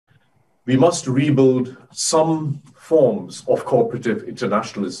we must rebuild some forms of cooperative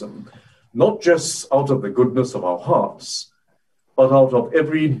internationalism, not just out of the goodness of our hearts, but out of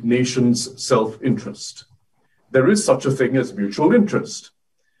every nation's self-interest. There is such a thing as mutual interest,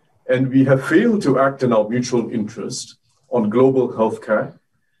 and we have failed to act in our mutual interest on global healthcare.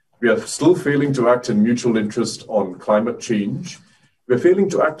 We are still failing to act in mutual interest on climate change. We're failing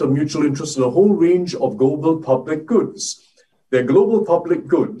to act on mutual interest in a whole range of global public goods. They're global public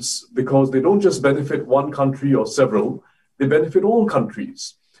goods because they don't just benefit one country or several, they benefit all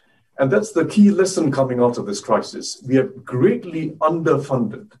countries. And that's the key lesson coming out of this crisis. We have greatly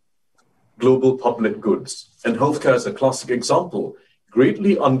underfunded global public goods. And healthcare is a classic example,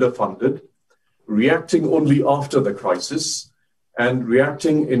 greatly underfunded, reacting only after the crisis and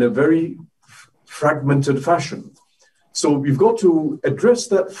reacting in a very fragmented fashion. So we've got to address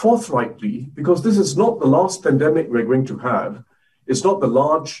that forthrightly, because this is not the last pandemic we're going to have. It's not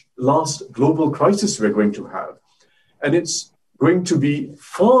the last global crisis we're going to have. And it's going to be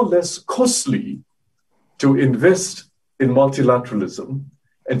far less costly to invest in multilateralism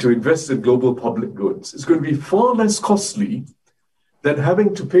and to invest in global public goods. It's going to be far less costly than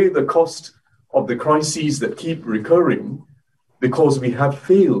having to pay the cost of the crises that keep recurring because we have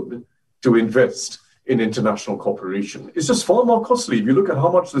failed to invest in international cooperation. It's just far more costly. If you look at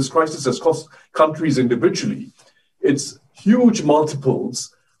how much this crisis has cost countries individually, it's huge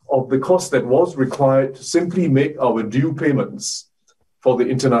multiples of the cost that was required to simply make our due payments for the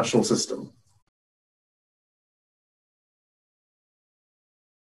international system.